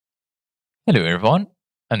Hello everyone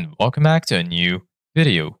and welcome back to a new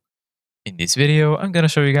video. In this video, I'm going to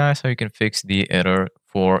show you guys how you can fix the error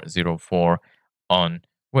 404 on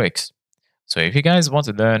Wix. So if you guys want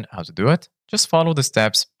to learn how to do it, just follow the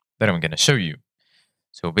steps that I'm going to show you.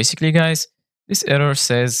 So basically guys, this error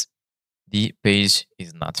says the page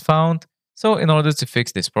is not found. So in order to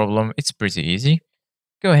fix this problem, it's pretty easy.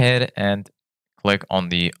 Go ahead and click on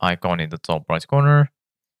the icon in the top right corner.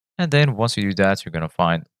 And then once you do that, you're going to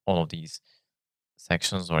find all of these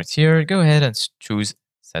sections right here. Go ahead and choose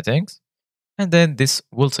settings. And then this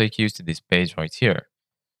will take you to this page right here.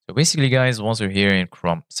 So basically, guys, once you're here in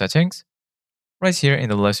Chrome settings, right here in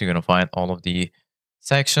the list, you're going to find all of the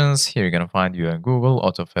sections. Here, you're going to find you in Google,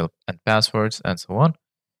 autofill and passwords, and so on.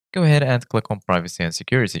 Go ahead and click on privacy and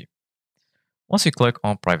security. Once you click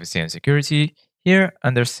on privacy and security, here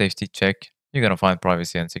under safety check, you're going to find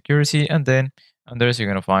privacy and security. And then under this, you're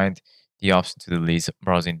going to find the option to delete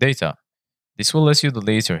browsing data. This will let you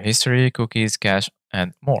delete your history, cookies, cache,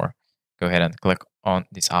 and more. Go ahead and click on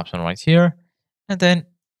this option right here. And then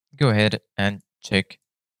go ahead and check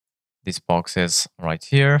these boxes right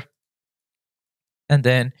here. And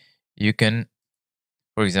then you can,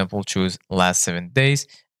 for example, choose last 7 days.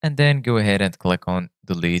 And then go ahead and click on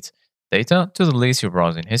delete data to delete your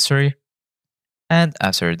browsing history. And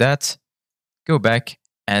after that, go back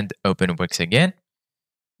and open Wix again.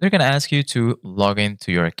 They're going to ask you to log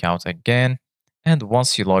into your account again. And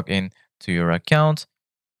once you log in to your account,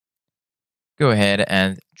 go ahead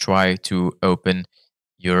and try to open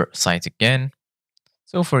your site again.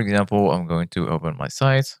 So for example, I'm going to open my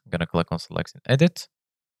site. I'm going to click on select and edit.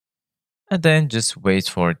 And then just wait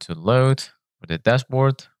for it to load for the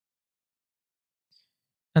dashboard.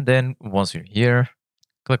 And then once you're here,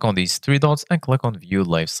 click on these 3 dots and click on view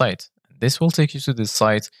live site. This will take you to this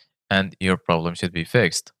site and your problem should be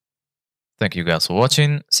fixed. Thank you guys for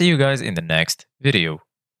watching. See you guys in the next video.